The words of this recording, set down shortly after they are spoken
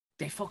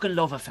they fucking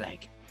love a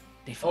flag.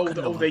 They Oh,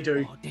 fucking love they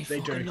do. They They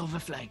fucking do. love a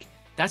flag.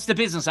 That's the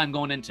business I'm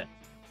going into.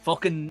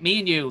 Fucking me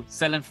and you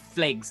selling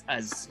flags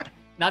as...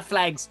 Not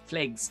flags,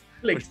 flags.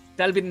 Flags. But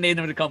that'll be the name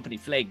of the company,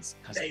 flags.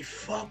 'Cause They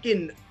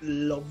fucking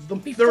love them.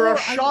 Before There are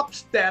I-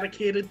 shops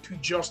dedicated to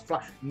just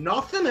flags.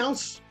 Nothing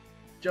else.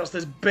 Just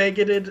as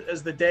bigoted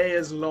as the day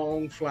is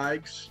long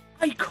flags.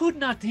 I could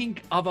not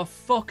think of a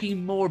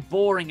fucking more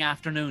boring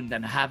afternoon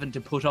than having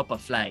to put up a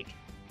flag.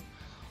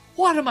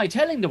 What am I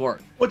telling the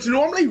world? What's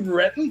normally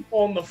written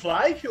on the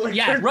flag? Like,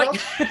 Yeah, there's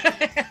right.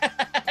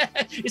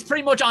 not- It's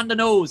pretty much on the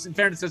nose. In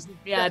fairness,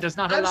 there's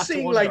not a I've lot to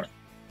seen wonder. like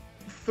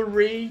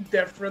 3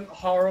 different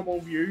horrible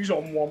views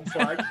on one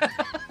flag.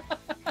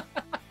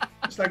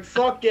 It's like,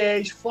 fuck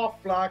gays,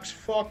 fuck blacks,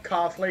 fuck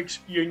Catholics,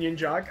 Union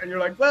Jack. And you're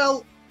like,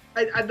 well,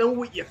 I know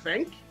what you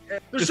think.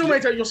 There's so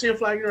many times you'll see a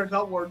flag and you're like,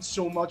 that word's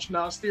so much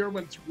nastier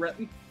when it's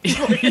written.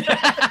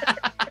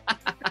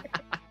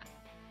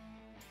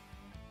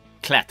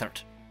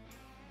 Clattered.